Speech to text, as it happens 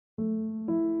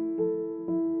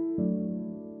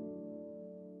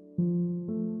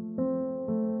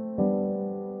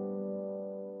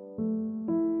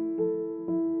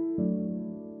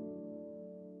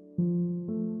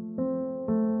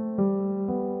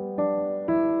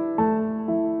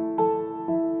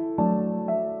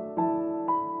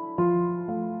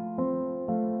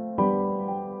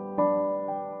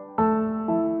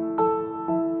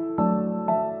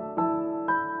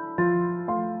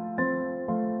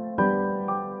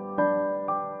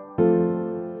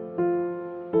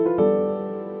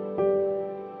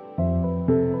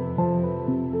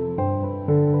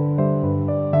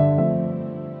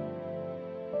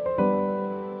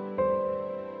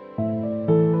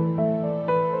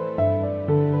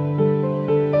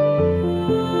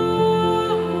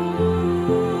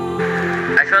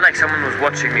like someone was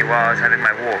watching me while I was having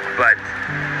my walk, but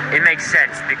it makes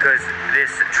sense because this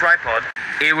tripod,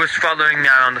 it was following me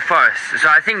around the forest. So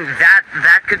I think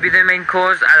that could be the main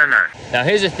cause. I don't know. Now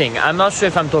here's the thing. I'm not sure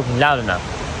if I'm talking loud enough.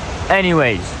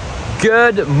 Anyways,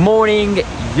 good morning,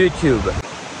 YouTube.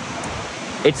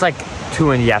 It's like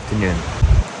 2 in the afternoon.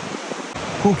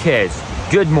 Who cares?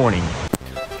 Good morning.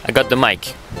 I got the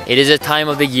mic. It is a time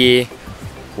of the year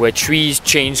where trees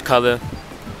change color.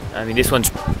 I mean, this one's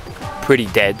pretty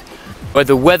dead. Where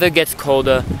the weather gets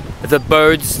colder, the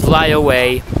birds fly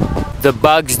away, the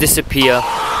bugs disappear,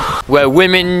 where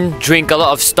women drink a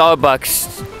lot of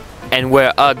Starbucks and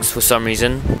wear Uggs for some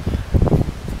reason,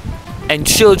 and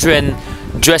children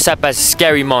dress up as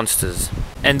scary monsters,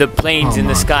 and the planes in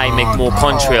the sky make more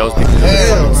contrails because of the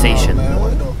condensation.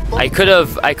 I could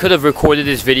have recorded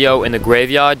this video in the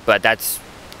graveyard, but that's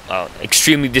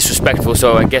extremely disrespectful,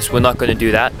 so I guess we're not going to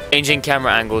do that. Changing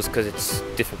camera angles because it's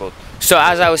difficult. So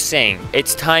as I was saying,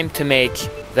 it's time to make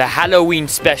the Halloween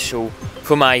special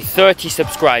for my 30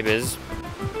 subscribers.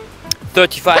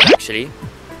 35 actually.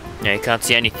 Yeah, you can't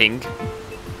see anything.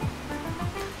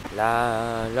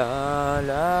 La la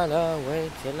la la,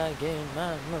 wait till I get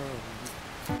my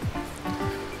mood.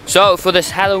 So for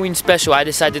this Halloween special, I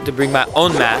decided to bring my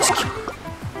own mask.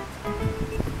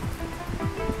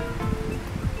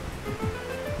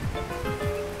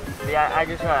 Yeah, I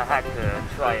just had to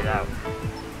try it out.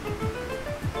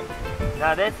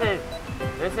 Now this is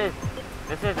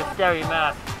a scary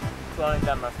mask falling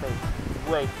down my face. It's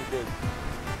way too big.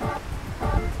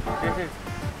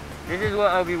 This is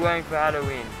what I'll be wearing for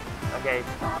Halloween. Okay,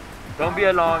 don't be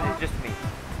alarmed. It's just me.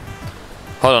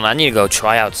 Hold on, I need to go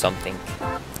try out something.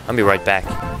 I'll be right back.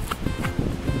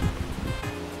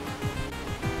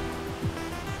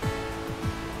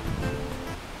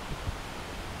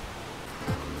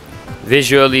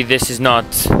 Visually, this is not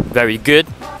very good.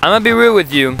 I'm gonna be real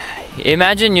with you.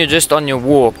 Imagine you're just on your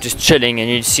walk, just chilling, and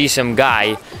you see some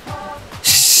guy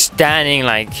standing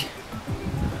like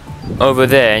over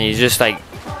there, and he's just like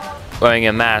wearing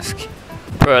a mask.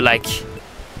 Bro, like,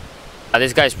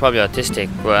 this guy's probably autistic.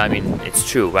 Well, I mean, it's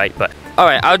true, right? But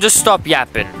alright, I'll just stop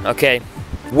yapping, okay?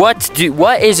 What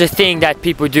is a thing that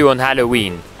people do on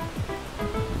Halloween?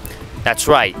 That's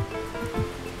right.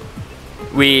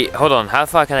 Hold on, how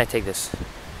far can I take this?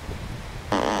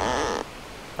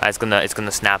 It's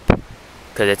gonna snap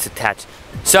because it's attached.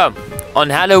 So on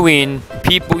Halloween,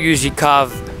 people usually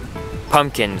carve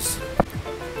pumpkins,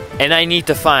 and I need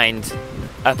to find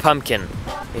a pumpkin.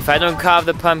 If I don't carve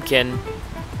the pumpkin,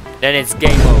 then it's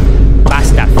game over.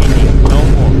 Basta, fini, no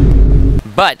more.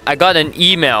 But I got an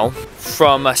email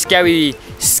from a scary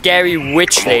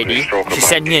witch lady. She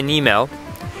sent me an email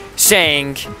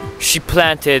saying she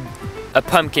planted a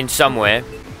pumpkin somewhere,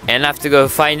 and I have to go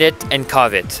find it and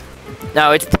carve it.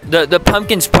 Now the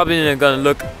pumpkin's probably gonna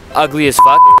look ugly as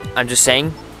fuck, I'm just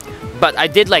saying, but I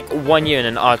did like 1 year in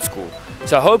an art school,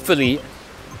 so hopefully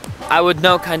I would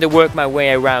know kind of work my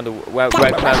way around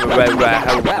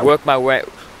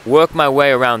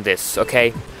this,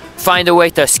 okay? Find a way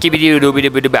to skibidi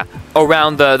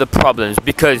around the problems,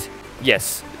 because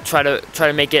yes, try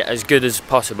to make it as good as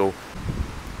possible.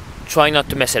 Try not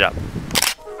to mess it up.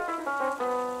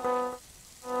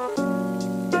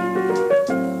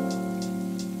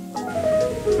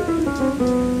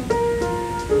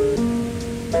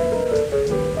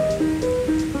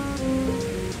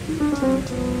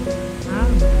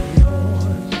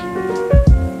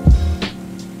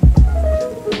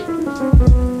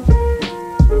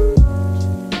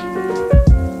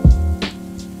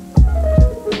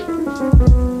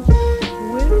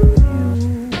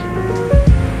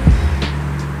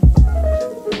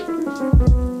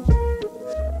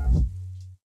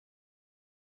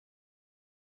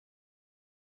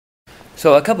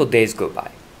 So a couple days go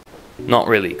by. Not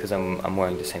really, because I'm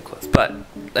wearing the same clothes. But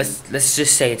let's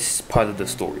just say it's part of the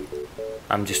story.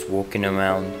 I'm just walking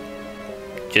around,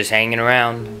 just hanging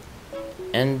around,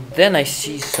 and then I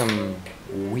see some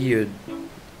weird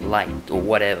light or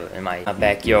whatever in my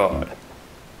backyard.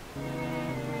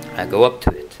 I go up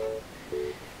to it,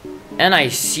 and I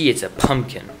see it's a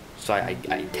pumpkin. So I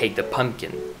take the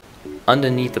pumpkin.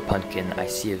 Underneath the pumpkin, I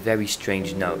see a very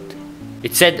strange note.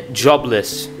 It said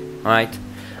jobless. Alright,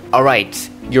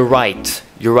 you're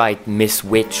right, Miss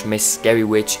Witch, Miss Scary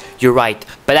Witch, you're right,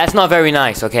 but that's not very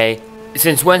nice, okay?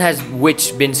 Since when has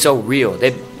witch been so real?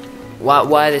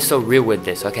 Why are they so real with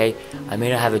this, okay? I may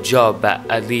not have a job, but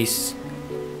at least,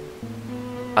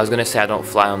 I was gonna say I don't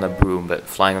fly on the broom, but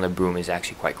flying on the broom is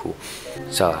actually quite cool.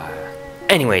 So,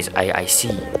 anyways, I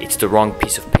see it's the wrong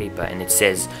piece of paper, and it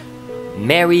says,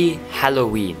 Merry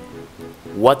Halloween.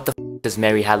 What the f does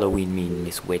Merry Halloween mean,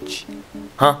 Miss Witch?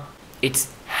 Huh?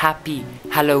 It's Happy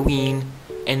Halloween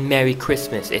and Merry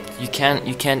Christmas. You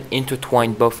can't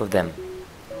intertwine both of them.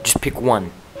 Just pick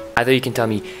one. Either you can tell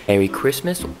me Merry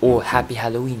Christmas or Happy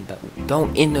Halloween, but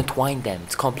don't intertwine them.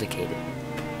 It's complicated.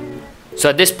 So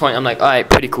at this point, I'm like, alright,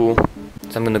 pretty cool.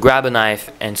 So I'm gonna grab a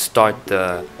knife and start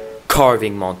the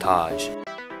carving montage.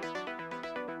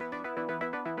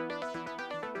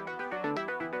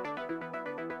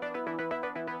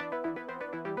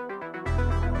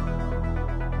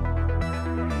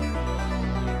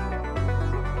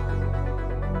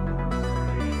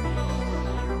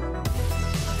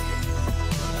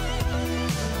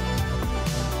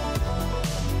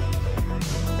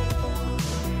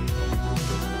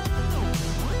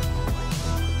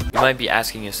 You might be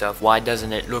asking yourself, why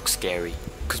doesn't it look scary?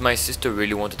 Because my sister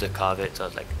really wanted to carve it, so I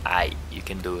was like, aight, you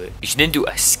can do it. She didn't do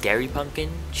a scary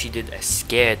pumpkin, she did a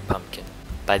scared pumpkin.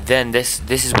 But then this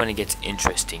is when it gets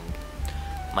interesting.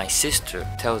 My sister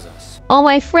tells us, all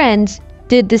my friends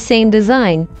did the same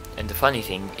design. And the funny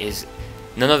thing is,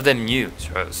 none of them knew,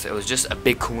 so it was just a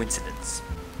big coincidence.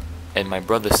 And my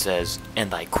brother says,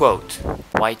 and I quote,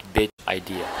 white bitch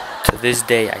idea. To this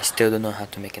day, I still don't know how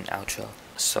to make an outro.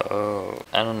 So,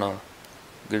 I don't know.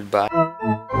 Goodbye.